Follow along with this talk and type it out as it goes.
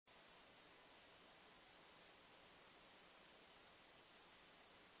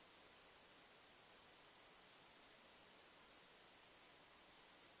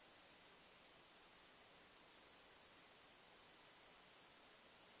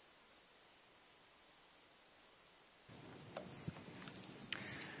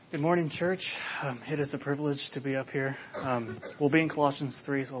Good morning, church. It is a privilege to be up here. We'll be in Colossians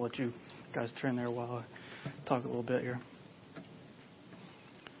 3, so I'll let you guys turn there while I talk a little bit here.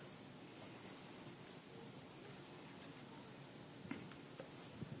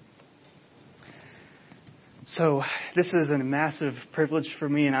 So this is a massive privilege for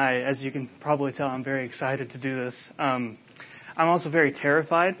me, and as you can probably tell, I'm very excited to do this. I'm also very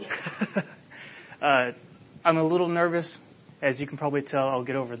terrified. I'm a little nervous. As you can probably tell, I'll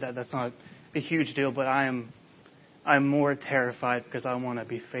get over that. That's not a huge deal, but I'm more terrified because I want to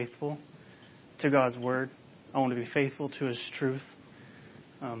be faithful to God's Word. I want to be faithful to His truth.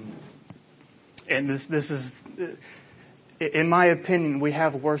 And this is, in my opinion, we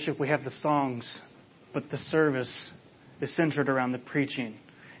have worship, we have the songs, but the service is centered around the preaching.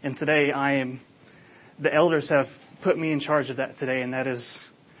 And today the elders have put me in charge of that today, and that is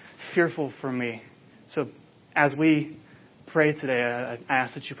fearful for me. So as we pray today, I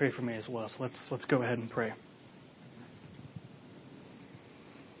ask that you pray for me as well. So let's go ahead and pray.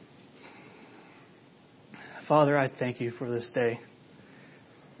 Father, I thank you for this day.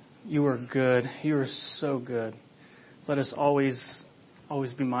 You are good. You are so good. Let us always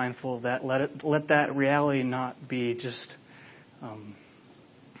be mindful of that. Let that reality not be just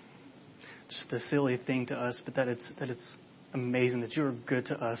a silly thing to us, but that it's amazing that you are good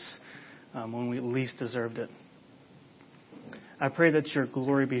to us when we least deserved it. I pray that your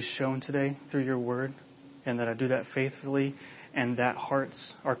glory be shown today through your word, and that I do that faithfully, and that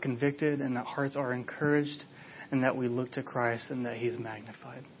hearts are convicted, and that hearts are encouraged, and that we look to Christ, and that He's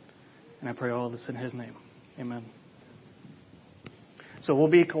magnified. And I pray all this in His name. Amen. So we'll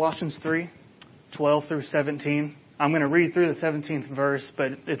be Colossians 3, 12 through 17. I'm going to read through the 17th verse,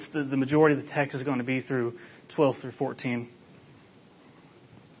 but it's the majority of the text is going to be through 12 through 14.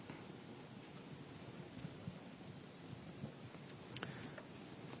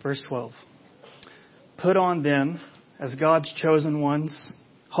 Verse 12. Put on then, as God's chosen ones,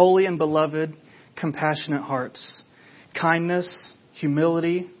 holy and beloved, compassionate hearts, kindness,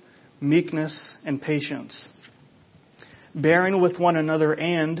 humility, meekness, and patience, bearing with one another,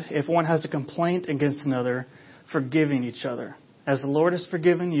 and, if one has a complaint against another, forgiving each other. As the Lord has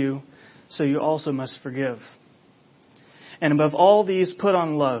forgiven you, so you also must forgive. And above all these, put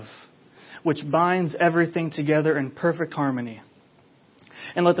on love, which binds everything together in perfect harmony.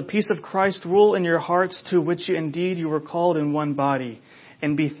 And let the peace of Christ rule in your hearts, to which indeed you were called in one body,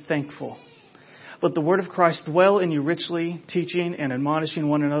 and be thankful. Let the word of Christ dwell in you richly, teaching and admonishing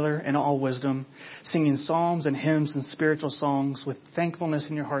one another in all wisdom, singing psalms and hymns and spiritual songs with thankfulness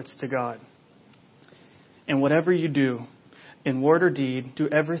in your hearts to God. And whatever you do, in word or deed, do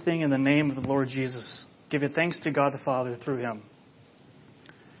everything in the name of the Lord Jesus, giving thanks to God the Father through Him.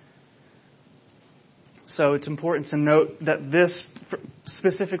 So it's important to note that this,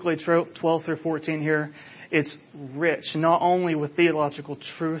 specifically 12 through 14 here, it's rich not only with theological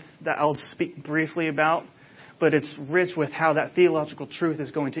truth that I'll speak briefly about, but it's rich with how that theological truth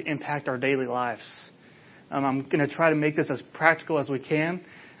is going to impact our daily lives. I'm going to try to make this as practical as we can,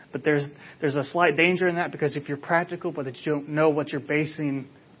 but there's a slight danger in that, because if you're practical but that you don't know what you're basing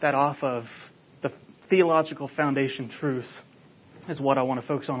that off of, the theological foundation truth is what I want to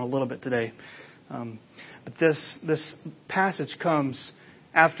focus on a little bit today. But this passage comes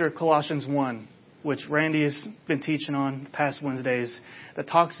after Colossians 1, which Randy has been teaching on the past Wednesdays, that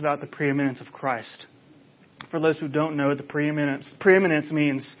talks about the preeminence of Christ. For those who don't know, the preeminence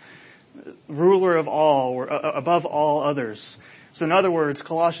means ruler of all, or above all others. So in other words,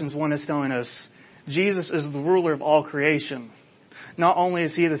 Colossians 1 is telling us Jesus is the ruler of all creation. Not only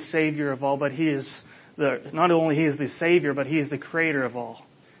is He the Savior of all, but He is the Savior, but He is the Creator of all.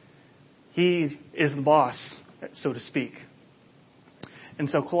 He is the boss, so to speak. And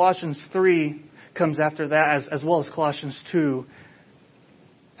so Colossians 3 comes after that, as well as Colossians 2,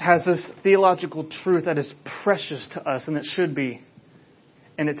 has this theological truth that is precious to us, and it should be.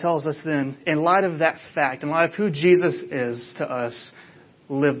 And it tells us then, in light of that fact, in light of who Jesus is to us,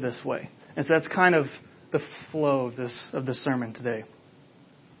 live this way. And so that's kind of the flow of this sermon today.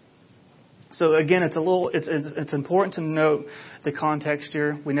 So again, it's important to note the context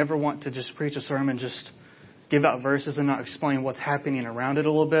here. We never want to just preach a sermon, just give out verses and not explain what's happening around it a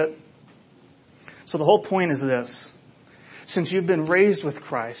little bit. So the whole point is this. Since you've been raised with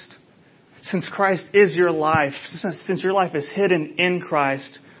Christ, since Christ is your life, since your life is hidden in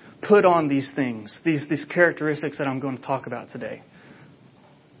Christ, put on these things, these characteristics that I'm going to talk about today.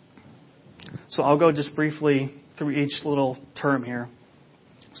 So I'll go just briefly through each little term here.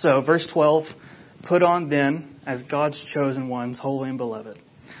 So verse 12, put on then, as God's chosen ones, holy and beloved.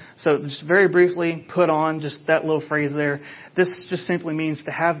 So just very briefly, put on, just that little phrase there. This just simply means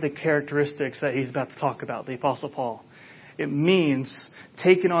to have the characteristics that he's about to talk about, the Apostle Paul. It means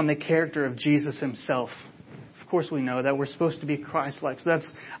taking on the character of Jesus himself. Of course we know that we're supposed to be Christ-like. So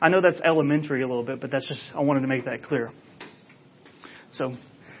I know that's elementary a little bit, but I wanted to make that clear. So,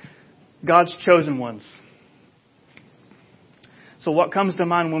 God's chosen ones. So what comes to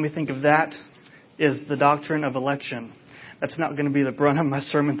mind when we think of that is the doctrine of election. That's not going to be the brunt of my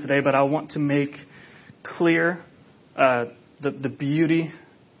sermon today, but I want to make clear the beauty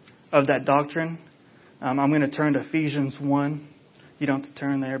of that doctrine. I'm going to turn to Ephesians 1. You don't have to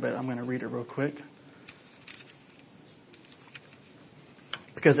turn there, but I'm going to read it real quick.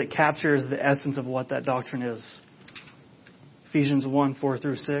 Because it captures the essence of what that doctrine is. Ephesians 1, 4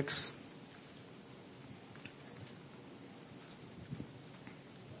 through 6.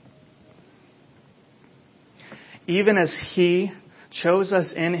 Even as He chose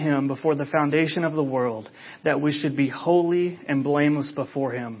us in Him before the foundation of the world, that we should be holy and blameless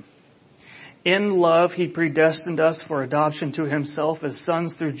before Him. In love, He predestined us for adoption to Himself as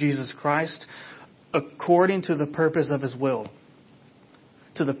sons through Jesus Christ, according to the purpose of His will,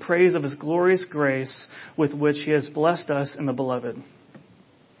 to the praise of His glorious grace with which He has blessed us in the Beloved.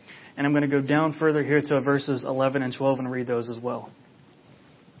 And I'm going to go down further here to verses 11 and 12 and read those as well.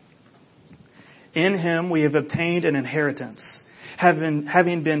 In Him we have obtained an inheritance,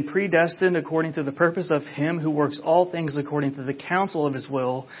 having been predestined according to the purpose of Him who works all things according to the counsel of His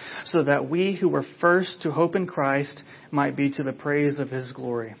will, so that we who were first to hope in Christ might be to the praise of His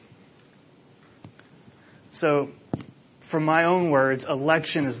glory. So, from my own words,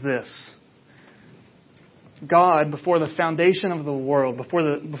 election is this. God, before the foundation of the world,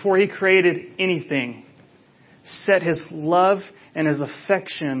 before He created anything, set His love and His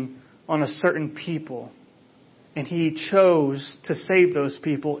affection on a certain people. And He chose to save those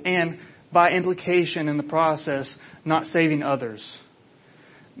people and, by implication in the process, not saving others.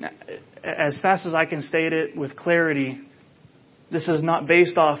 Now, as fast as I can state it with clarity, this is not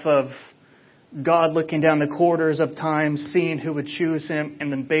based off of God looking down the quarters of time, seeing who would choose Him,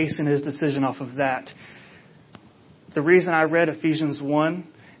 and then basing His decision off of that. The reason I read Ephesians 1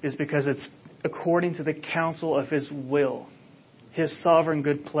 is because it's according to the counsel of His will, His sovereign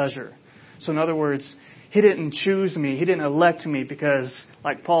good pleasure. So in other words, He didn't choose me, He didn't elect me because,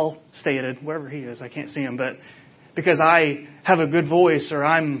 like Paul stated, wherever he is, I can't see him, but because I have a good voice or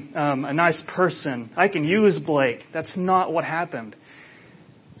I'm a nice person, I can use Blake. That's not what happened.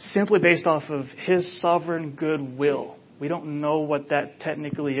 Simply based off of His sovereign good will. We don't know what that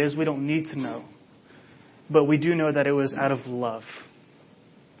technically is. We don't need to know. But we do know that it was out of love.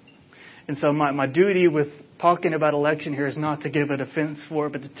 And so my duty with talking about election here is not to give a defense for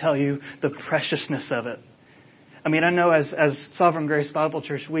it, but to tell you the preciousness of it. I mean, I know as Sovereign Grace Bible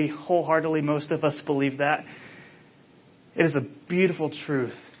Church, we wholeheartedly, most of us believe that. It is a beautiful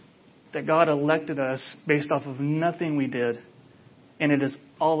truth that God elected us based off of nothing we did. And it is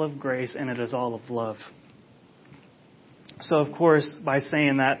all of grace and it is all of love. So, of course, by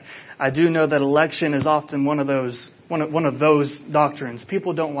saying that, I do know that election is often one of those doctrines.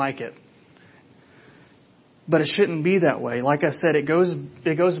 People don't like it. But it shouldn't be that way. Like I said, it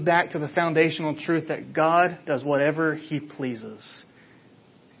goes back to the foundational truth that God does whatever He pleases.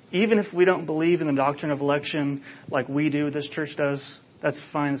 Even if we don't believe in the doctrine of election like we do, this church does, that's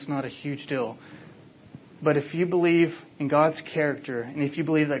fine. It's not a huge deal. But if you believe in God's character, and if you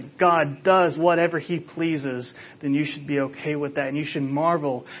believe that God does whatever He pleases, then you should be okay with that. And you should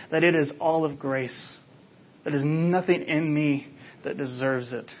marvel that it is all of grace. There is nothing in me that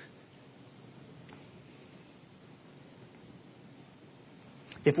deserves it.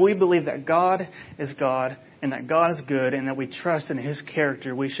 If we believe that God is God, and that God is good, and that we trust in His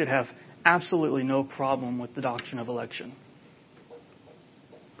character, we should have absolutely no problem with the doctrine of election.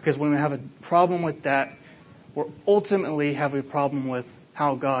 Because when we have a problem with that, we ultimately have a problem with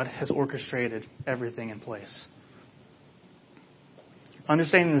how God has orchestrated everything in place.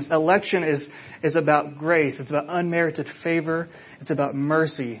 Understanding this, election is about grace. It's about unmerited favor. It's about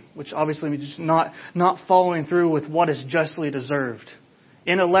mercy, which obviously means not following through with what is justly deserved.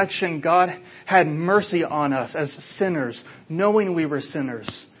 In election, God had mercy on us as sinners, knowing we were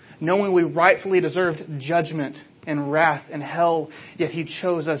sinners, knowing we rightfully deserved judgment and wrath and hell, yet He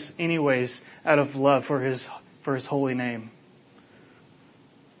chose us anyways out of love for His holy name.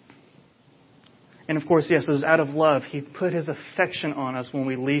 And of course, yes, it was out of love. He put His affection on us when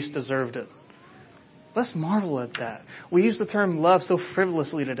we least deserved it. Let's marvel at that. We use the term love so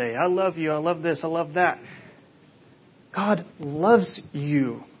frivolously today. I love you, I love this, I love that. God loves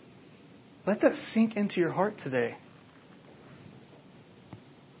you. Let that sink into your heart today.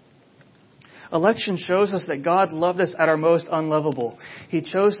 Election shows us that God loved us at our most unlovable. He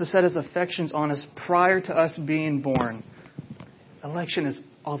chose to set His affections on us prior to us being born. Election is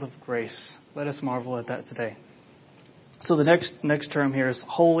all of grace. Let us marvel at that today. So the next term here is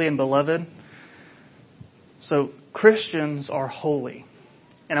holy and beloved. So Christians are holy.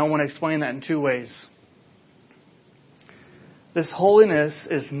 And I want to explain that in two ways. This holiness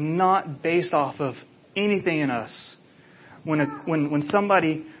is not based off of anything in us. When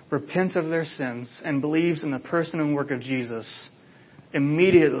somebody repents of their sins and believes in the person and work of Jesus,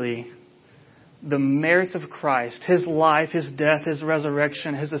 immediately the merits of Christ, His life, His death, His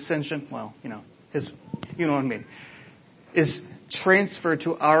resurrection, His ascension, you know what I mean, is transferred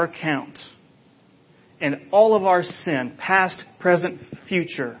to our account. And all of our sin, past, present,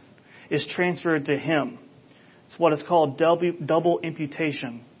 future, is transferred to Him. It's what is called double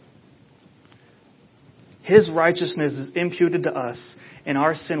imputation. His righteousness is imputed to us, and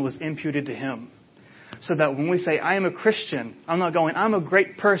our sin was imputed to Him. So that when we say, I am a Christian, I'm not going, I'm a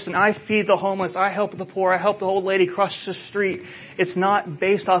great person, I feed the homeless, I help the poor, I help the old lady cross the street. It's not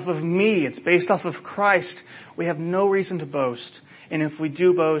based off of me, it's based off of Christ. We have no reason to boast. And if we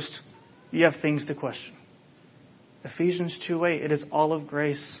do boast, you have things to question. Ephesians 2:8, it is all of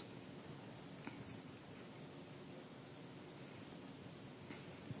grace.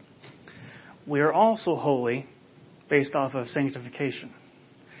 We are also holy based off of sanctification.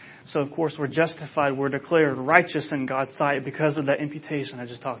 So, of course, we're justified, we're declared righteous in God's sight because of that imputation I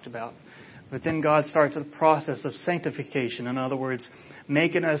just talked about. But then God starts the process of sanctification. In other words,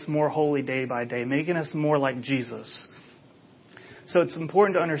 making us more holy day by day, making us more like Jesus. So it's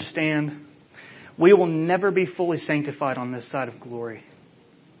important to understand we will never be fully sanctified on this side of glory.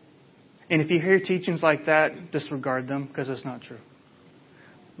 And if you hear teachings like that, disregard them because it's not true.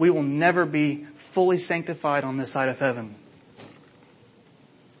 We will never be fully sanctified on this side of heaven.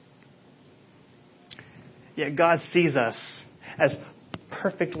 Yet God sees us as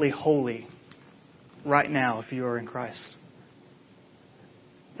perfectly holy right now if you are in Christ.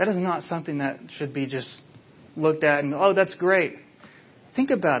 That is not something that should be just looked at and, oh, that's great. Think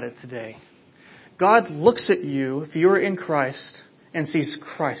about it today. God looks at you, if you are in Christ, and sees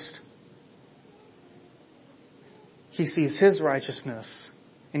Christ. He sees His righteousness,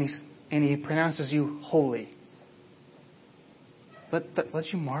 and He pronounces you holy. Let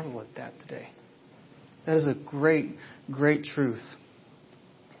you marvel at that today. That is a great, great truth.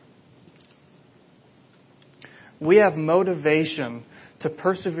 We have motivation to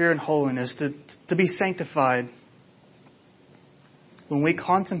persevere in holiness, to be sanctified, when we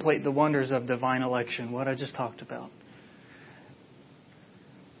contemplate the wonders of divine election, what I just talked about.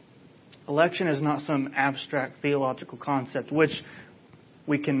 Election is not some abstract theological concept, which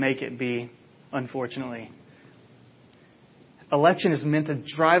we can make it be, unfortunately. Election is meant to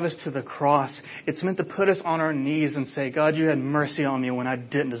drive us to the cross. It's meant to put us on our knees and say, God, you had mercy on me when I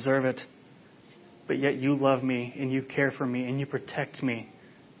didn't deserve it. But yet you love me and you care for me and you protect me.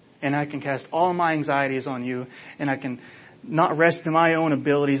 And I can cast all my anxieties on you, and I can not rest in my own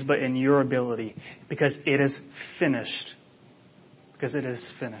abilities, but in your ability. Because it is finished. Because it is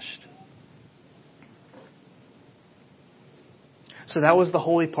finished. So that was the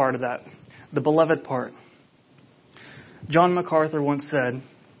holy part of that. The beloved part. John MacArthur once said,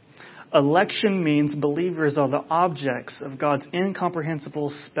 election means believers are the objects of God's incomprehensible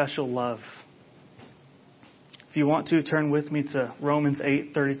special love. If you want to, turn with me to Romans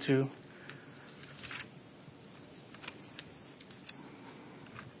 8:32.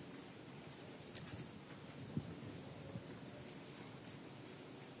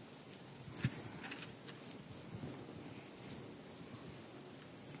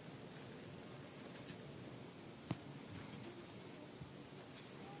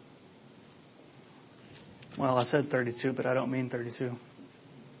 Well, I said 32, but I don't mean 32.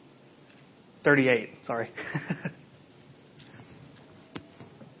 38, sorry.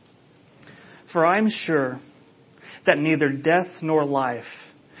 For I am sure that neither death nor life,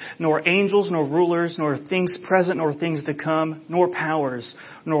 nor angels nor rulers, nor things present nor things to come, nor powers,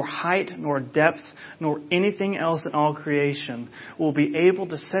 nor height nor depth, nor anything else in all creation will be able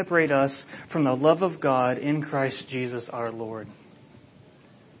to separate us from the love of God in Christ Jesus our Lord.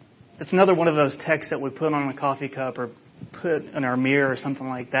 It's another one of those texts that we put on a coffee cup or put in our mirror or something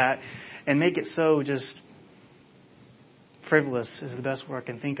like that and make it so just frivolous is the best word I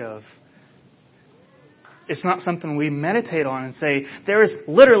can think of. It's not something we meditate on and say, there is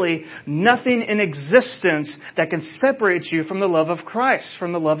literally nothing in existence that can separate you from the love of Christ,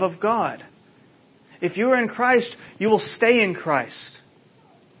 from the love of God. If you are in Christ, you will stay in Christ.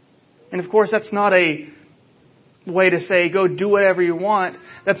 And of course, that's not a way to say, go do whatever you want.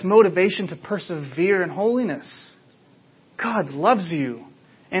 That's motivation to persevere in holiness. God loves you,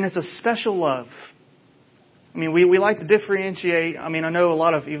 and it's a special love. I mean, we like to differentiate. I mean, I know a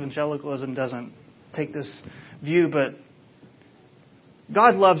lot of evangelicalism doesn't take this view, but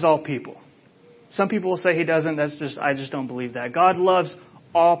God loves all people. Some people will say He doesn't. I just don't believe that. God loves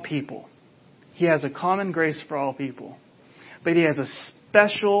all people. He has a common grace for all people. But He has a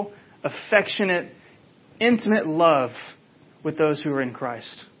special, affectionate, intimate love with those who are in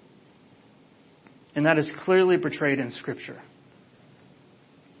Christ. And that is clearly portrayed in Scripture.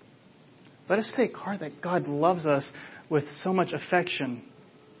 Let us take heart that God loves us with so much affection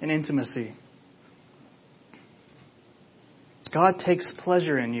and intimacy. God takes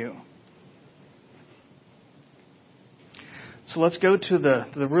pleasure in you. So let's go to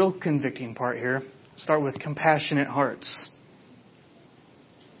the real convicting part here. Start with compassionate hearts.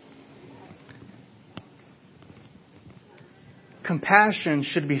 Compassion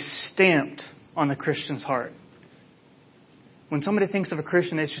should be stamped on the Christian's heart. When somebody thinks of a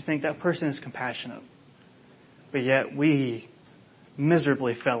Christian, they should think that person is compassionate. But yet we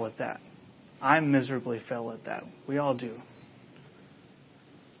miserably fail at that. I miserably fail at that. We all do.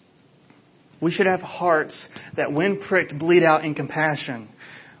 We should have hearts that when pricked bleed out in compassion.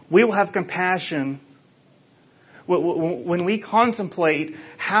 We will have compassion when we contemplate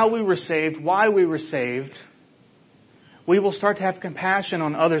how we were saved, why we were saved. We will start to have compassion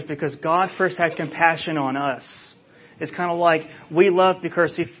on others because God first had compassion on us. It's kind of like we love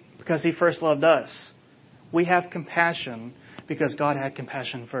because He first loved us. We have compassion because God had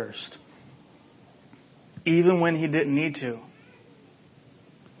compassion first. Even when He didn't need to.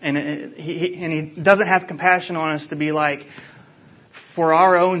 And He doesn't have compassion on us to be like, for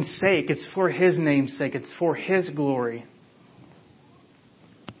our own sake. It's for His name's sake. It's for His glory.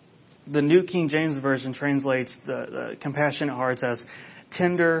 The New King James Version translates the compassionate hearts as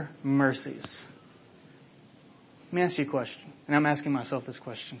tender mercies. Let me ask you a question. And I'm asking myself this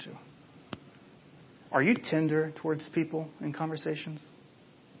question too. Are you tender towards people in conversations?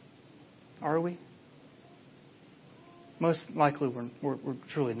 Are we? Most likely we're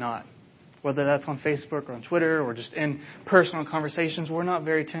truly not. Whether that's on Facebook or on Twitter or just in personal conversations, we're not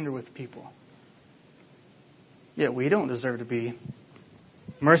very tender with people. Yet we don't deserve to be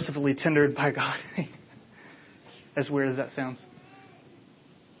mercifully tendered by God. As weird as that sounds.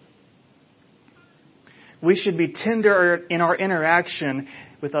 We should be tender in our interaction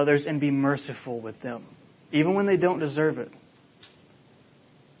with others and be merciful with them, even when they don't deserve it.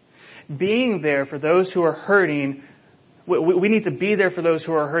 Being there for those who are hurting, we need to be there for those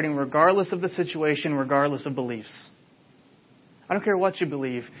who are hurting regardless of the situation, regardless of beliefs. I don't care what you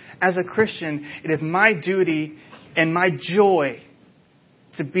believe. As a Christian, it is my duty and my joy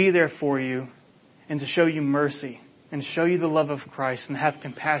to be there for you and to show you mercy and show you the love of Christ and have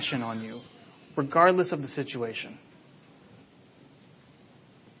compassion on you, regardless of the situation.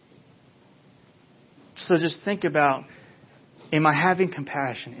 So just think about, am I having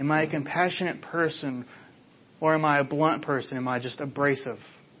compassion? Am I a compassionate person? Or am I a blunt person? Am I just abrasive?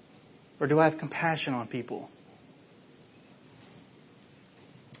 Or do I have compassion on people?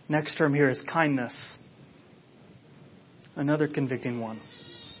 Next term here is kindness. Another convicting one.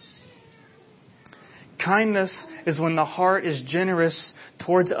 Kindness is when the heart is generous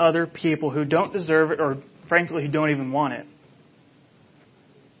towards other people who don't deserve it or frankly who don't even want it.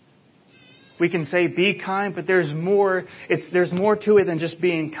 We can say be kind, but there's more to it than just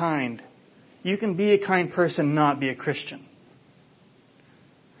being kind. You can be a kind person and not be a Christian.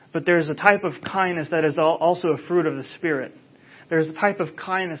 But there's a type of kindness that is also a fruit of the Spirit. There's a type of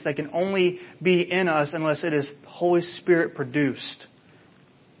kindness that can only be in us unless it is Holy Spirit produced.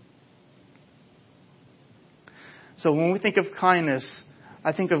 So when we think of kindness,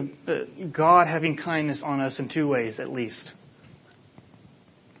 I think of God having kindness on us in two ways at least.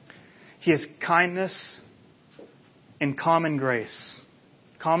 He has kindness and common grace.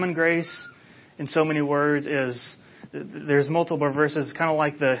 Common grace, in so many words, is there's multiple verses, kind of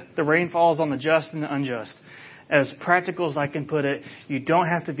like the rain falls on the just and the unjust. As practical as I can put it, you don't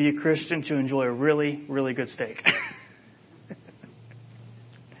have to be a Christian to enjoy a really, really good steak.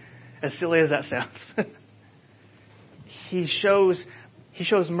 As silly as that sounds. He shows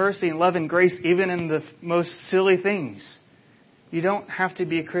mercy and love and grace even in the most silly things. You don't have to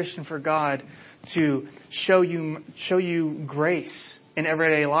be a Christian for God to show you grace in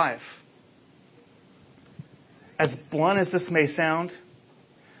everyday life. As blunt as this may sound,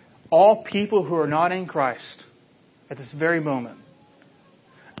 all people who are not in Christ at this very moment,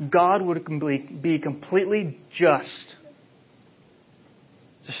 God would be completely just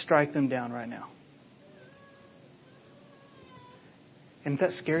to strike them down right now. And if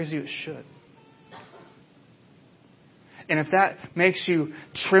that scares you, it should. And if that makes you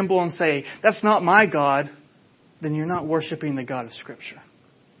tremble and say, that's not my God, then you're not worshiping the God of Scripture.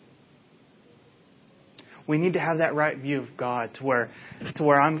 We need to have that right view of God to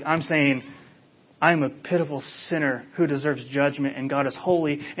where I'm saying, I'm a pitiful sinner who deserves judgment, and God is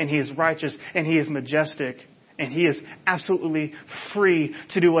holy, and He is righteous, and He is majestic, and He is absolutely free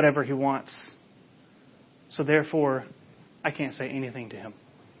to do whatever He wants. So therefore, I can't say anything to Him.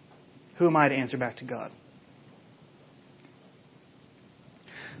 Who am I to answer back to God?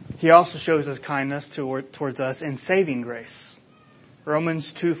 He also shows His kindness towards us in saving grace.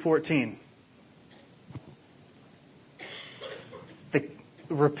 Romans 2:14.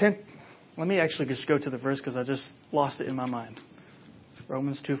 Let me actually just go to the verse because I just lost it in my mind.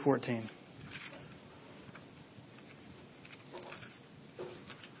 Romans 2:14.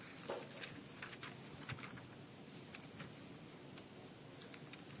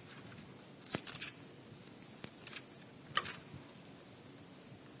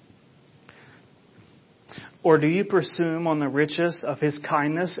 Or do you presume on the riches of His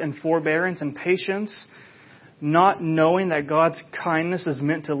kindness and forbearance and patience, not knowing that God's kindness is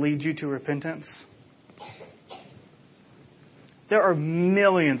meant to lead you to repentance? There are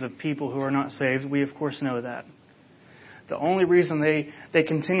millions of people who are not saved. We, of course, know that. The only reason they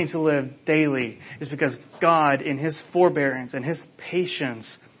continue to live daily is because God, in His forbearance and His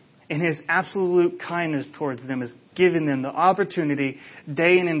patience, in His absolute kindness towards them, is giving them the opportunity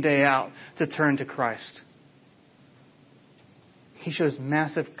day in and day out to turn to Christ. He shows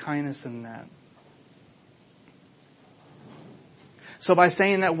massive kindness in that. So by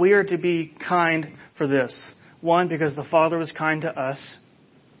saying that we are to be kind for this, one, because the Father was kind to us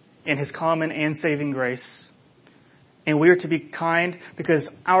in His common and saving grace. And we are to be kind because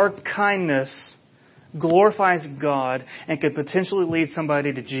our kindness glorifies God and could potentially lead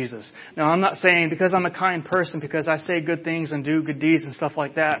somebody to Jesus. Now, I'm not saying because I'm a kind person, because I say good things and do good deeds and stuff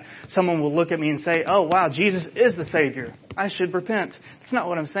like that, someone will look at me and say, oh, wow, Jesus is the Savior. I should repent. That's not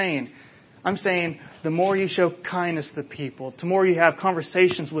what I'm saying. I'm saying the more you show kindness to people, the more you have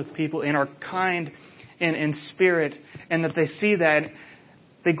conversations with people and are kind in spirit, and that they see that,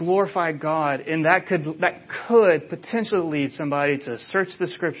 they glorify God, and that could potentially lead somebody to search the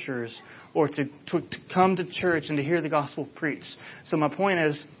Scriptures or to come to church and to hear the gospel preached. So my point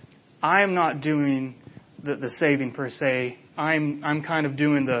is, I am not doing the saving per se. I'm kind of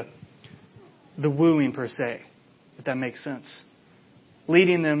doing the wooing per se, if that makes sense.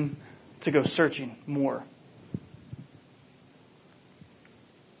 Leading them to go searching more.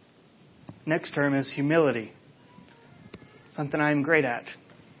 Next term is humility. Something I'm great at.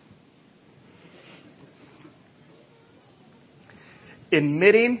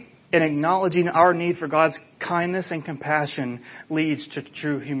 Admitting and acknowledging our need for God's kindness and compassion leads to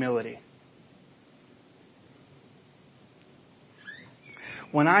true humility.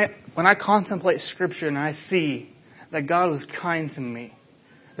 When I contemplate Scripture and I see that God was kind to me,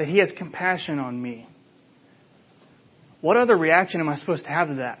 that He has compassion on me, what other reaction am I supposed to have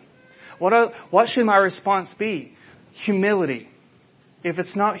to that? What should my response be? Humility. If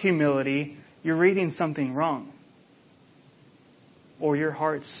it's not humility, you're reading something wrong. Or your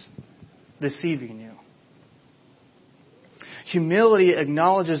heart's deceiving you. Humility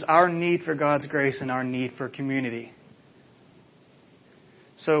acknowledges our need for God's grace and our need for community.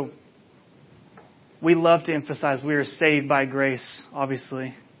 So, we love to emphasize we are saved by grace,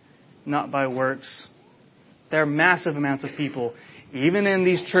 obviously, not by works. There are massive amounts of people, even in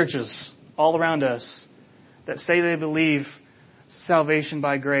these churches all around us, that say they believe salvation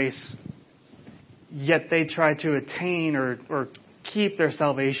by grace, yet they try to attain or keep their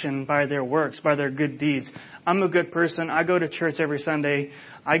salvation by their works, by their good deeds. I'm a good person. I go to church every Sunday.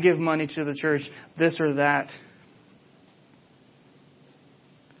 I give money to the church, this or that.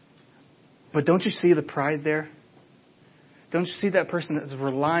 But don't you see the pride there? Don't you see that person that's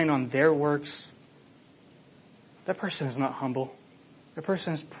relying on their works? That person is not humble. That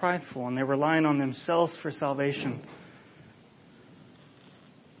person is prideful, and they're relying on themselves for salvation.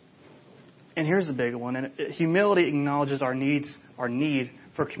 And here's the big one. And humility acknowledges our need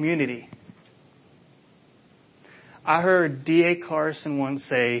for community. I heard D.A. Carson once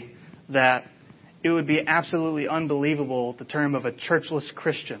say that it would be absolutely unbelievable the term of a churchless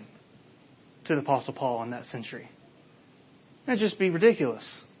Christian to the Apostle Paul in that century. That'd just be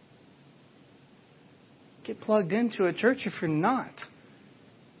ridiculous. Get plugged into a church if you're not.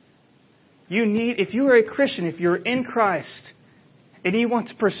 If you are a Christian, if you're in Christ, and you want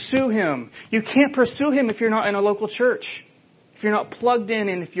to pursue Him, you can't pursue Him if you're not in a local church. if you're not plugged in,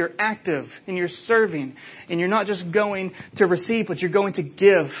 and if you're active and you're serving and you're not just going to receive, but you're going to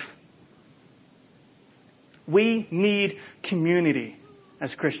give. We need community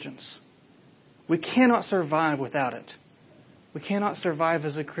as Christians. We cannot survive without it. We cannot survive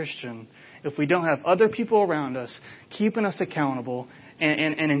as a Christian if we don't have other people around us keeping us accountable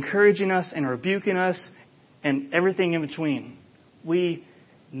and encouraging us and rebuking us and everything in between. We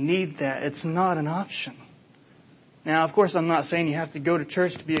need that. It's not an option. Now, of course, I'm not saying you have to go to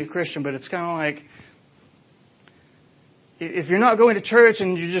church to be a Christian, but it's kind of like if you're not going to church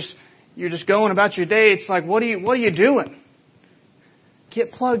and you're just going about your day, it's like, what are you doing?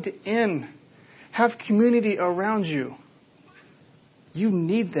 Get plugged in. Have community around you. You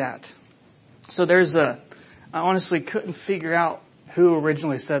need that. So I honestly couldn't figure out who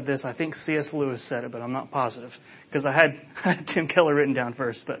originally said this. I think C.S. Lewis said it, but I'm not positive because I had Tim Keller written down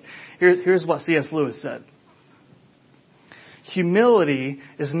first. But here's what C.S. Lewis said. Humility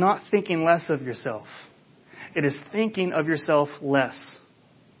is not thinking less of yourself. It is thinking of yourself less.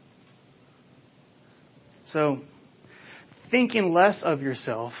 So, thinking less of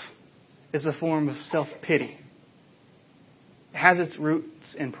yourself is a form of self-pity. It has its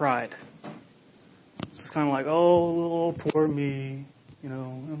roots in pride. It's kind of like, oh, poor me.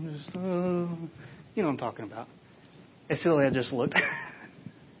 I'm just, you know what I'm talking about. As silly as I just looked.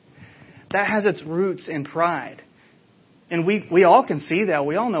 That has its roots in pride. And we all can see that.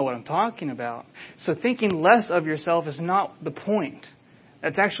 We all know what I'm talking about. So thinking less of yourself is not the point.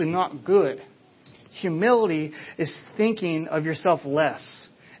 That's actually not good. Humility is thinking of yourself less.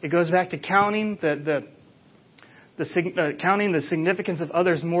 It goes back to counting counting the significance of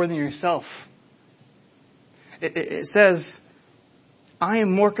others more than yourself. It says, I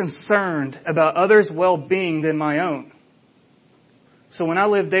am more concerned about others' well-being than my own. So when I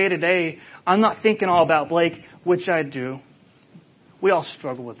live day to day, I'm not thinking all about Blake, which I do. We all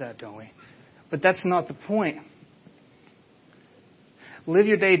struggle with that, don't we? But that's not the point. Live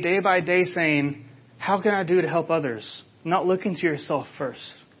your day by day saying, how can I do to help others? Not looking to yourself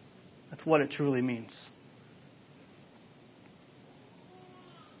first. That's what it truly means.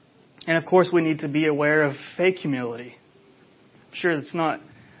 And of course, we need to be aware of fake humility.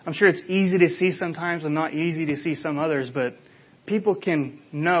 I'm sure it's easy to see sometimes and not easy to see some others, but people can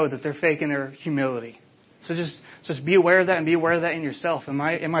know that they're faking their humility. So just be aware of that and be aware of that in yourself. Am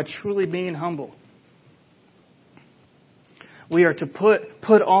I truly being humble? We are to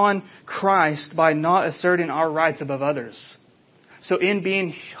put on Christ by not asserting our rights above others. So in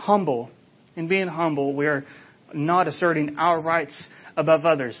being humble, we are not asserting our rights above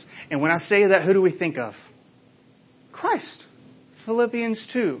others. And when I say that, who do we think of? Christ. Philippians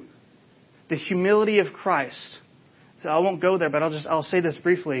 2. The humility of Christ. So I won't go there, but I'll say this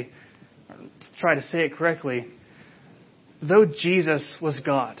briefly. Try to say it correctly. Though Jesus was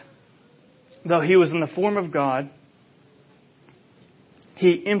God, though He was in the form of God,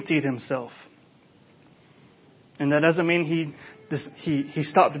 He emptied Himself. And that doesn't mean He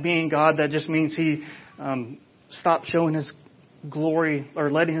stopped being God. That just means He stopped showing His glory or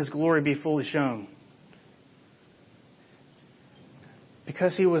letting His glory be fully shown.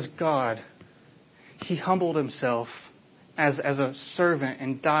 Because He was God, He humbled Himself as a servant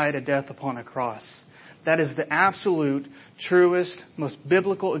and died a death upon a cross. That is the absolute, truest, most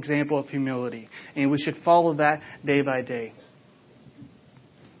biblical example of humility. And we should follow that day by day.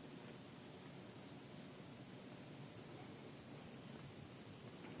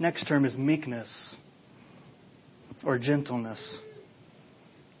 Next term is meekness or gentleness.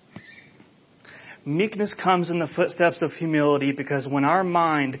 Meekness comes in the footsteps of humility because when our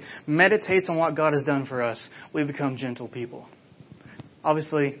mind meditates on what God has done for us, we become gentle people.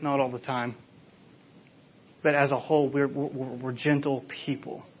 Obviously, not all the time. But as a whole, we're gentle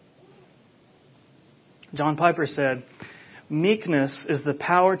people. John Piper said, meekness is the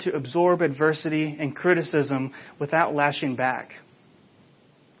power to absorb adversity and criticism without lashing back.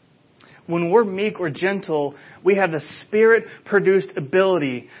 When we're meek or gentle, we have the Spirit-produced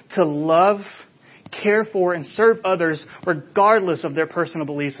ability to love, care for, and serve others regardless of their personal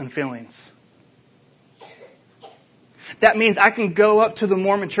beliefs and feelings. That means I can go up to the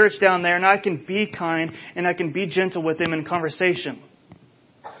Mormon church down there and I can be kind and I can be gentle with them in conversation.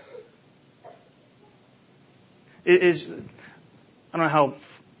 I don't know how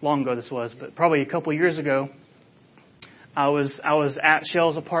long ago this was, but probably a couple years ago, I was at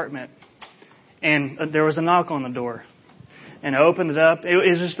Shell's apartment and there was a knock on the door. And I opened it up. It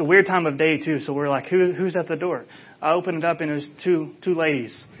was just a weird time of day too, so we're like, who's at the door? I opened it up and it was two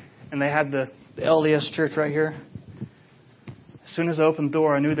ladies. And they had the LDS church right here. As soon as I opened the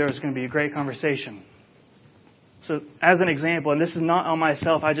door, I knew there was going to be a great conversation. So as an example, and this is not on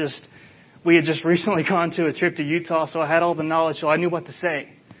myself, we had just recently gone to a trip to Utah, so I had all the knowledge, so I knew what to say.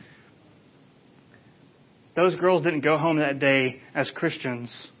 Those girls didn't go home that day as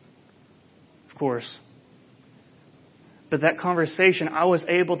Christians, of course. But that conversation, I was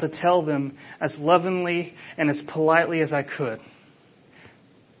able to tell them as lovingly and as politely as I could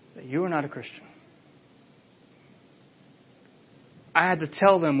that you are not a Christian. I had to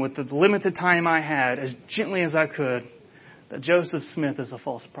tell them with the limited time I had, as gently as I could, that Joseph Smith is a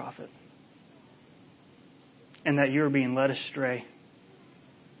false prophet. And that you're being led astray.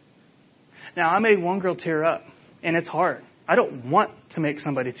 Now, I made one girl tear up, and it's hard. I don't want to make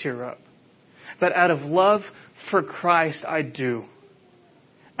somebody tear up. But out of love for Christ, I do.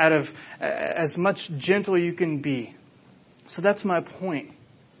 Out of as much gentle you can be. So that's my point.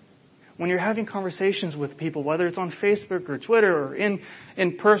 When you're having conversations with people, whether it's on Facebook or Twitter or in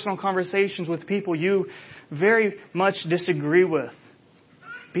personal conversations with people you very much disagree with,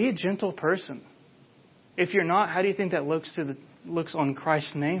 be a gentle person. If you're not, how do you think that looks on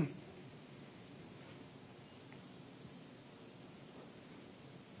Christ's name?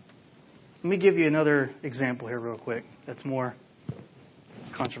 Let me give you another example here real quick that's more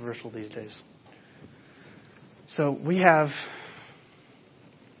controversial these days. So we have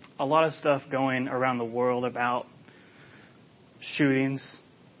a lot of stuff going around the world about shootings,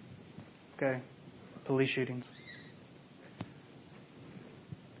 police shootings.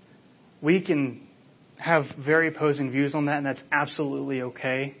 We can have very opposing views on that, and that's absolutely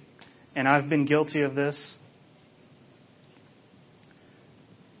okay. And I've been guilty of this.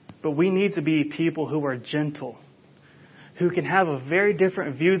 But we need to be people who are gentle, who can have a very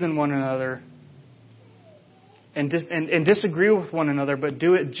different view than one another and disagree with one another, but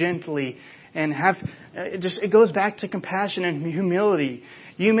do it gently and have it goes back to compassion and humility.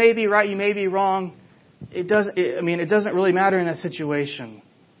 You may be right, you may be wrong. It doesn't really matter in that situation.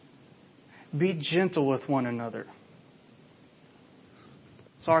 Be gentle with one another.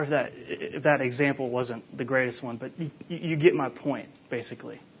 Sorry if that example wasn't the greatest one, but you get my point,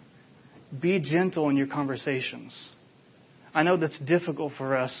 basically. Be gentle in your conversations. I know that's difficult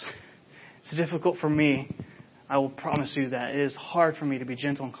for us. It's difficult for me. I will promise you that. It is hard for me to be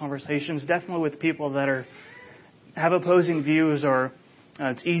gentle in conversations, definitely with people that have opposing views or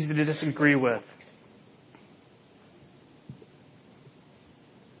it's easy to disagree with.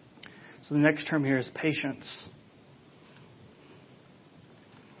 So the next term here is patience.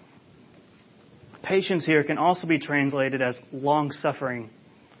 Patience here can also be translated as long-suffering.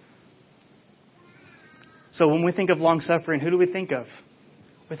 So when we think of long-suffering, who do we think of?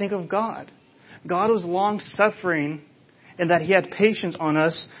 We think of God. God was long-suffering in that He had patience on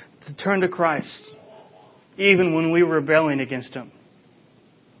us to turn to Christ, even when we were rebelling against Him.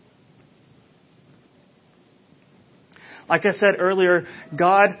 Like I said earlier,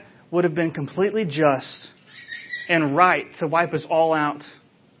 God would have been completely just and right to wipe us all out.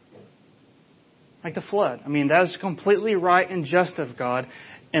 Like the flood. That was completely right and just of God.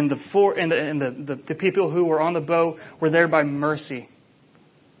 And the people who were on the boat were there by mercy.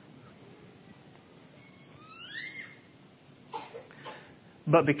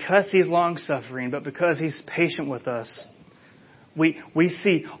 But because He's long-suffering, but because He's patient with us, we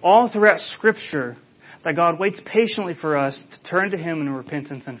see all throughout Scripture that God waits patiently for us to turn to Him in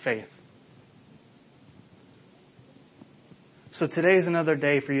repentance and faith. So today is another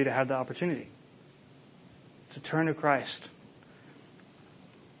day for you to have the opportunity to turn to Christ.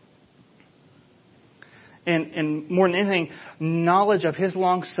 And more than anything, knowledge of His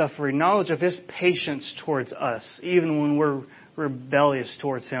long-suffering, knowledge of His patience towards us, even when we're rebellious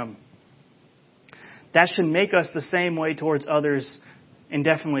towards Him. That should make us the same way towards others, and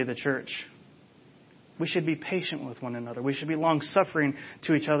definitely the church. We should be patient with one another. We should be long-suffering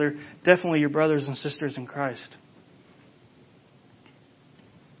to each other, definitely your brothers and sisters in Christ.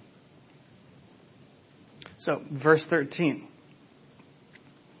 So, verse 13.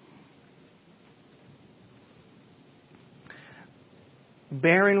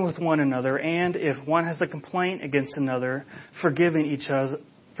 Bearing with one another, and if one has a complaint against another, forgiving each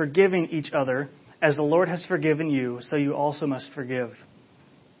other, as the Lord has forgiven you, so you also must forgive.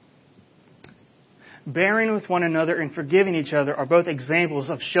 Bearing with one another and forgiving each other are both examples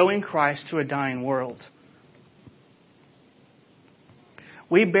of showing Christ to a dying world.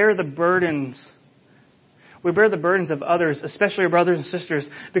 We bear the burdens of others, especially our brothers and sisters,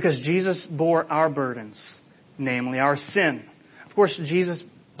 because Jesus bore our burdens, namely our sin. Of course, Jesus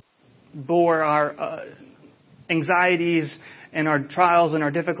bore our anxieties and our trials and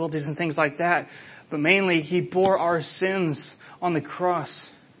our difficulties and things like that. But mainly, He bore our sins on the cross.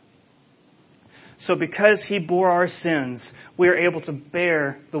 So because He bore our sins, we are able to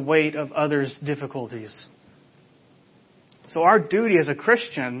bear the weight of others' difficulties. So our duty as a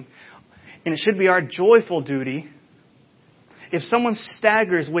Christian, and it should be our joyful duty, if someone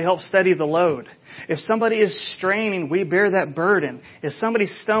staggers, we help steady the load. If somebody is straining, we bear that burden. If somebody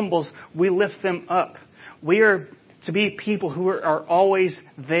stumbles, we lift them up. We are to be people who are always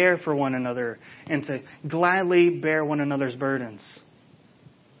there for one another and to gladly bear one another's burdens.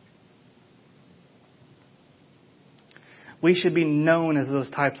 We should be known as those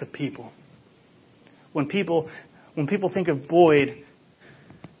types of people. When people think of Boyd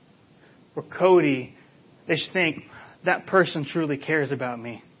or Cody, they should think, that person truly cares about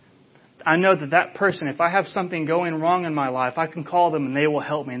me. I know that person, if I have something going wrong in my life, I can call them and they will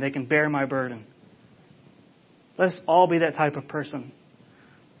help me and they can bear my burden. Let's all be that type of person.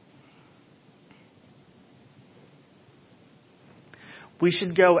 We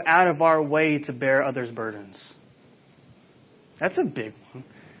should go out of our way to bear others' burdens. That's a big one.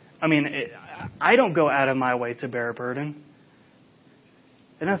 I mean, I don't go out of my way to bear a burden.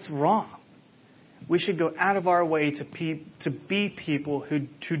 And that's wrong. We should go out of our way to be people who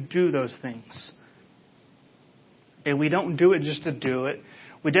do those things. And we don't do it just to do it.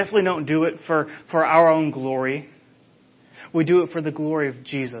 We definitely don't do it for our own glory. We do it for the glory of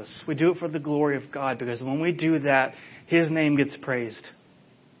Jesus. We do it for the glory of God, because when we do that, His name gets praised.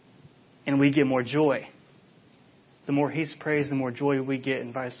 And we get more joy. The more He's praised, the more joy we get,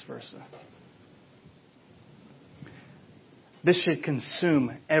 and vice versa. This should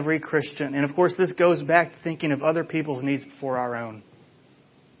consume every Christian. And of course, this goes back to thinking of other people's needs before our own,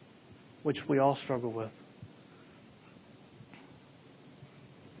 which we all struggle with.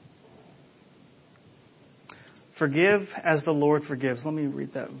 Forgive as the Lord forgives. Let me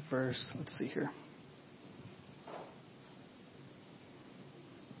read that verse. Let's see here.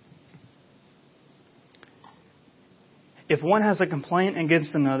 If one has a complaint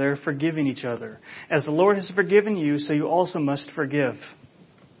against another, forgiving each other. As the Lord has forgiven you, so you also must forgive.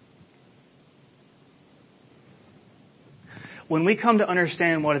 When we come to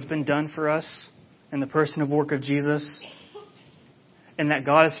understand what has been done for us in the person and work of Jesus, and that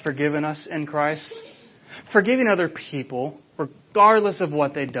God has forgiven us in Christ, forgiving other people, regardless of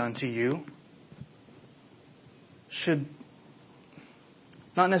what they've done to you, should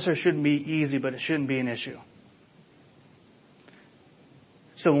not necessarily shouldn't be easy, but it shouldn't be an issue.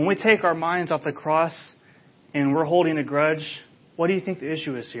 So when we take our minds off the cross and we're holding a grudge, what do you think the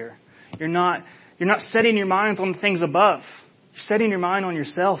issue is here? You're not setting your minds on the things above. You're setting your mind on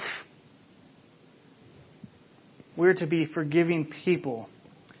yourself. We're to be forgiving people.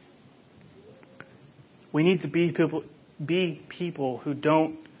 We need to be people who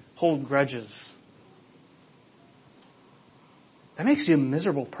don't hold grudges. That makes you a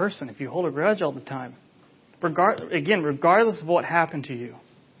miserable person if you hold a grudge all the time. Regardless of what happened to you.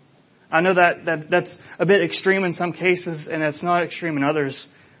 I know that's a bit extreme in some cases, and it's not extreme in others,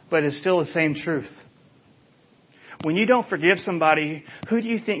 but it's still the same truth. When you don't forgive somebody, who do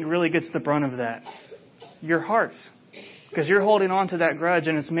you think really gets the brunt of that? Your heart. Because you're holding on to that grudge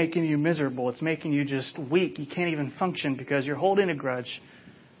and it's making you miserable. It's making you just weak. You can't even function because you're holding a grudge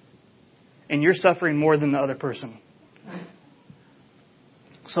and you're suffering more than the other person.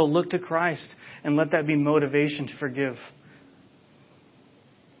 So look to Christ and let that be motivation to forgive.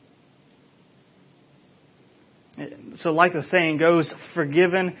 So like the saying goes,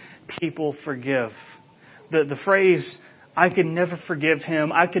 forgiven people forgive. The phrase, I could never forgive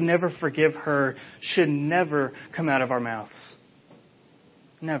him, I could never forgive her, should never come out of our mouths.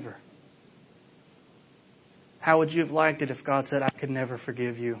 Never. How would you have liked it if God said, I could never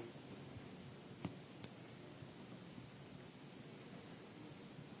forgive you?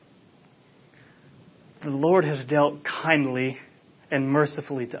 The Lord has dealt kindly and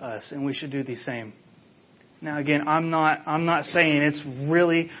mercifully to us, and we should do the same. Now again, I'm not saying it's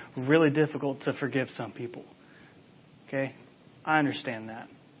really, really difficult to forgive some people. Okay? I understand that.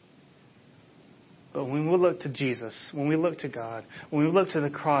 But when we look to Jesus, when we look to God, when we look to the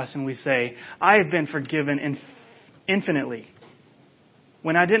cross and we say, I have been forgiven infinitely,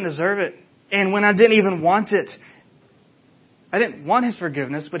 when I didn't deserve it, and when I didn't even want it. I didn't want His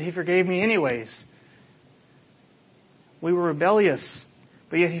forgiveness, but He forgave me anyways. We were rebellious,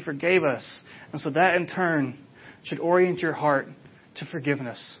 but yet He forgave us. And so that in turn should orient your heart to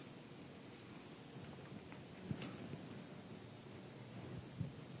forgiveness.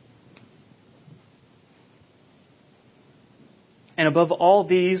 And above all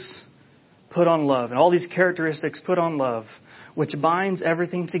these, put on love. And all these characteristics, put on love, which binds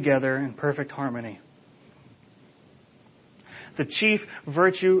everything together in perfect harmony. the chief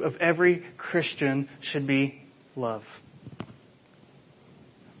virtue of every Christian should be love.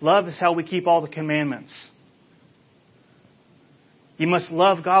 Love is how we keep all the commandments. You must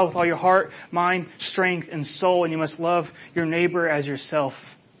love God with all your heart, mind, strength, and soul, and you must love your neighbor as yourself.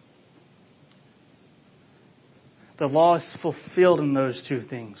 The law is fulfilled in those two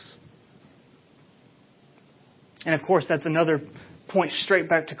things. And of course, that's another point straight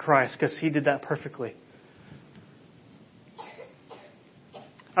back to Christ, because He did that perfectly.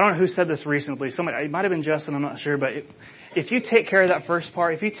 I don't know who said this recently. Somebody, it might have been Justin, I'm not sure, but if you take care of that first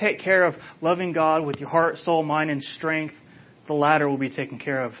part, if you take care of loving God with your heart, soul, mind, and strength, the latter will be taken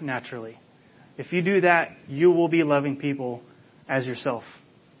care of naturally. If you do that, you will be loving people as yourself.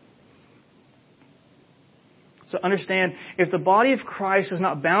 So understand, if the body of Christ is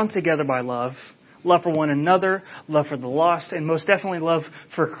not bound together by love for one another, love for the lost, and most definitely love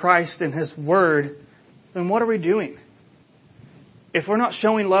for Christ and His Word, then what are we doing? If we're not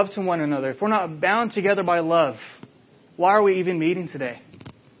showing love to one another, if we're not bound together by love, why are we even meeting today?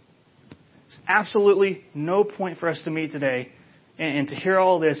 There's absolutely no point for us to meet today and to hear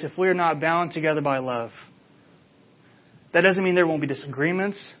all this if we're not bound together by love. That doesn't mean there won't be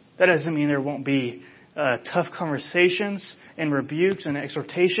disagreements. That doesn't mean there won't be tough conversations and rebukes and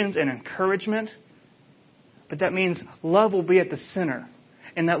exhortations and encouragement. But that means love will be at the center,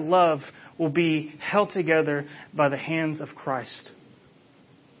 and that love will be held together by the hands of Christ.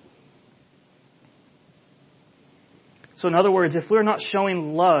 So in other words, if we're not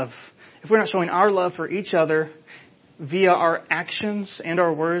showing love, if we're not showing our love for each other via our actions and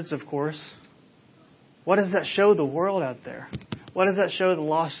our words, of course, what does that show the world out there? What does that show the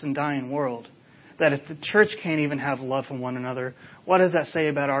lost and dying world? That if the church can't even have love for one another, what does that say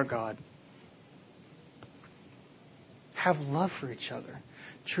about our God? Have love for each other.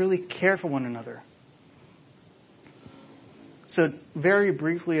 Truly care for one another. So very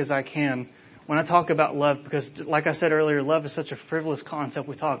briefly as I can, when I talk about love, because like I said earlier, love is such a frivolous concept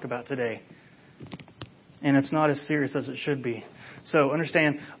we talk about today. And it's not as serious as it should be. So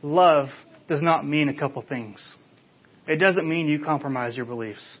understand, love does not mean a couple things. It doesn't mean you compromise your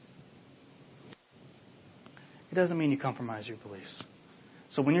beliefs. It doesn't mean you compromise your beliefs.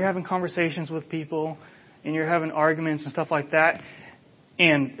 So when you're having conversations with people and you're having arguments and stuff like that,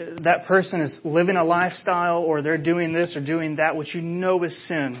 and that person is living a lifestyle or they're doing this or doing that, which you know is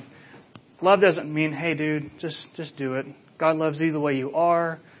sin, love doesn't mean, hey, dude, just do it. God loves you the way you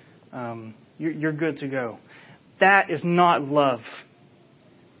are. You're good to go. That is not love.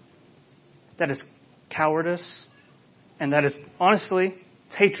 That is cowardice. And that is, honestly,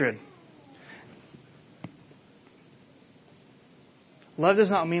 hatred. Love does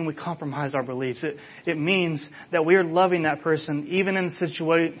not mean we compromise our beliefs. It means that we are loving that person even in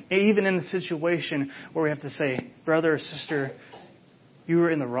the situation where we have to say, brother or sister, you were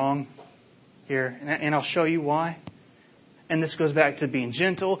in the wrong here, and I'll show you why. And this goes back to being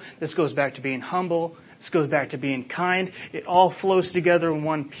gentle. This goes back to being humble. This goes back to being kind. It all flows together in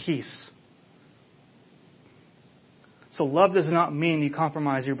one piece. So love does not mean you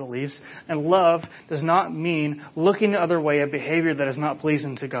compromise your beliefs. And love does not mean looking the other way at behavior that is not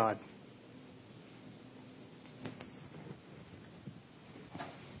pleasing to God.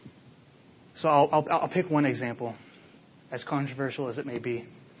 So I'll pick one example, as controversial as it may be.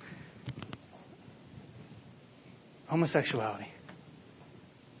 Homosexuality.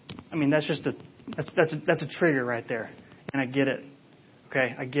 I mean, that's a trigger right there. And I get it.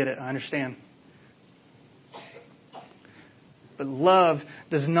 Okay, I get it. I understand. But love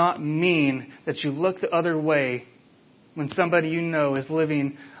does not mean that you look the other way when somebody you know is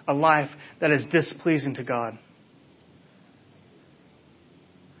living a life that is displeasing to God.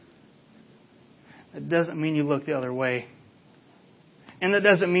 It doesn't mean you look the other way. And that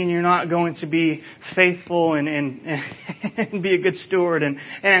doesn't mean you're not going to be faithful and be a good steward and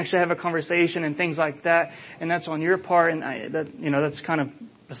actually have a conversation and things like that. And that's on your part. And that's kind of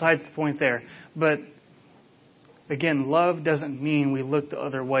besides the point there. But again, love doesn't mean we look the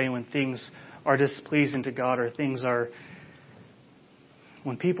other way when things are displeasing to God or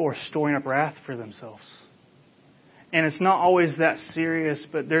when people are storing up wrath for themselves. And it's not always that serious,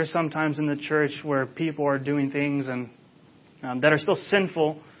 but there's sometimes in the church where people are doing things that are still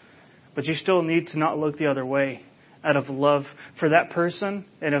sinful, but you still need to not look the other way out of love for that person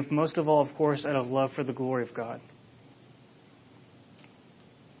and most of all, of course, out of love for the glory of God.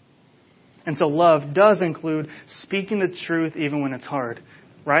 And so love does include speaking the truth even when it's hard.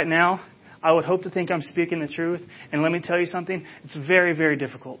 Right now, I would hope to think I'm speaking the truth. And let me tell you something, it's very, very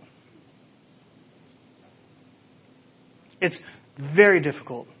difficult. It's very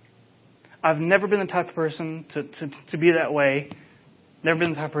difficult. I've never been the type of person to be that way. Never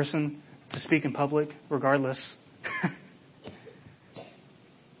been the type of person to speak in public, regardless.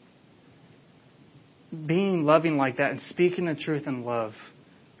 Being loving like that and speaking the truth in love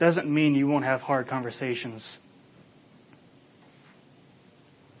doesn't mean you won't have hard conversations.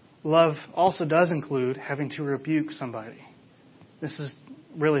 Love also does include having to rebuke somebody. This is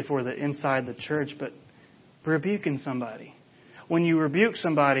really for the inside the church, but rebuking somebody. When you rebuke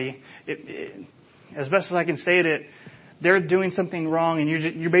somebody, as best as I can state it, they're doing something wrong, and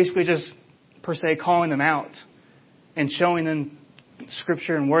you're basically just, per se, calling them out and showing them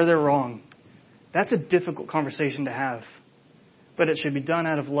Scripture and where they're wrong. That's a difficult conversation to have. But it should be done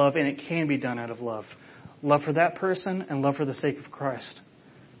out of love, and it can be done out of love. Love for that person and love for the sake of Christ.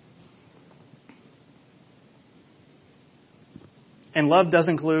 And love does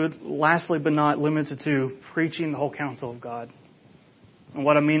include, lastly but not limited to, preaching the whole counsel of God. And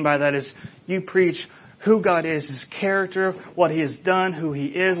what I mean by that is you preach who God is, His character, what He has done, who He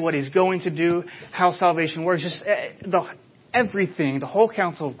is, what He's going to do, how salvation works, just everything, the whole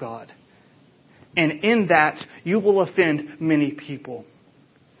counsel of God. And in that, you will offend many people.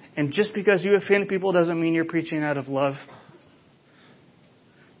 And just because you offend people doesn't mean you're preaching out of love.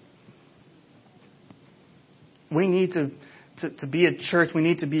 We need to be a church, we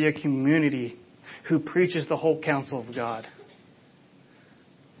need to be a community who preaches the whole counsel of God.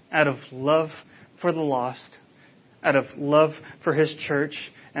 Out of love for the lost, out of love for His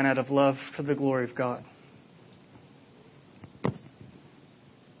church, and out of love for the glory of God.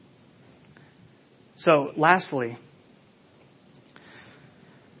 So, lastly,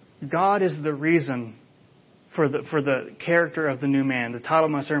 God is the reason for the character of the new man. The title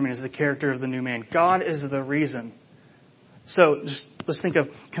of my sermon is The Character of the New Man. God is the reason. So just let's think of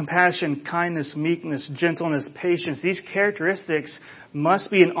compassion, kindness, meekness, gentleness, patience. These characteristics must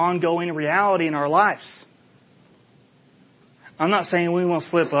be an ongoing reality in our lives. I'm not saying we won't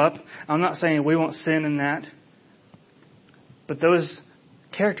slip up. I'm not saying we won't sin in that. But those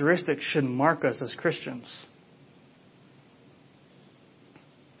characteristics should mark us as Christians.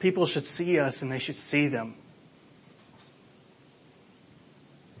 People should see us and they should see them.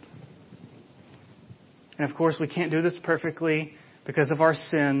 And of course, we can't do this perfectly because of our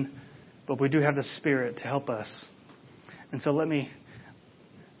sin, but we do have the Spirit to help us. And so let me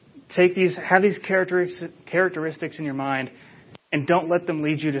have these characteristics in your mind, and don't let them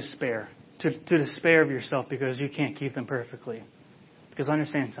lead you to despair of yourself because you can't keep them perfectly. Because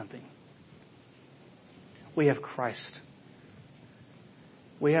understand something. We have Christ.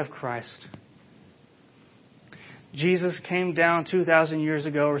 We have Christ. Jesus came down 2,000 years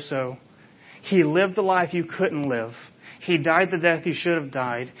ago or so. He lived the life you couldn't live. He died the death you should have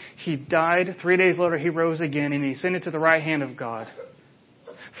died. He died. 3 days later, He rose again, and He ascended to the right hand of God.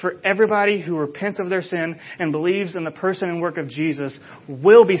 For everybody who repents of their sin and believes in the person and work of Jesus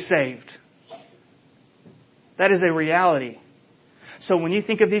will be saved. That is a reality. So when you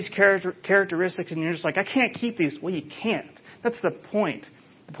think of these characteristics and you're just like, I can't keep these. Well, you can't. That's the point.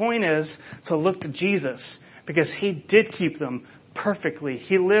 The point is to look to Jesus because He did keep them perfectly.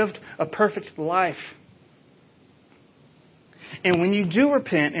 He lived a perfect life. And when you do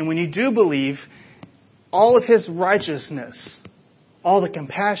repent and when you do believe, all of His righteousness, all the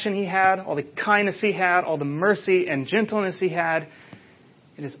compassion He had, all the kindness He had, all the mercy and gentleness He had,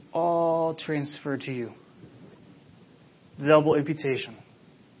 it is all transferred to you. Double imputation.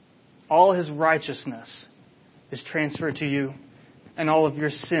 All His righteousness is transferred to you, and all of your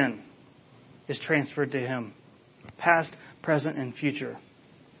sin is transferred to Him. Past, present, and future.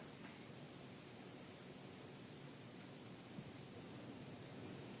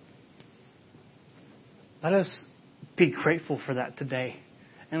 Let us be grateful for that today.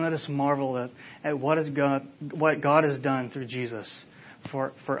 And let us marvel at what God has done through Jesus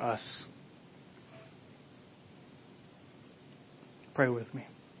for us. Pray with me.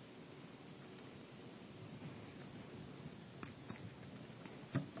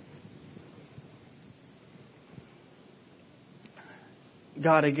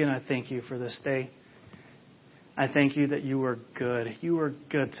 God, again, I thank You for this day. I thank You that You are good. You are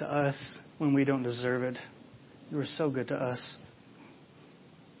good to us when we don't deserve it. You are so good to us.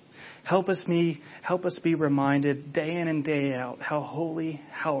 Help us be reminded day in and day out how holy,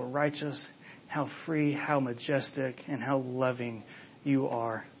 how righteous, how free, how majestic, and how loving You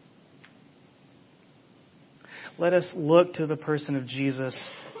are. Let us look to the person of Jesus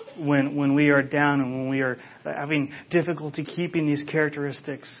when we are down and when we are having difficulty keeping these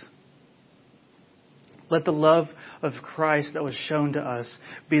characteristics. Let the love of Christ that was shown to us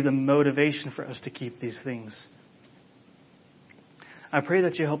be the motivation for us to keep these things. I pray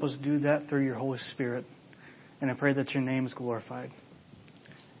that you help us do that through your Holy Spirit. And I pray that your name is glorified.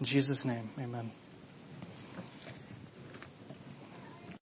 In Jesus' name, amen.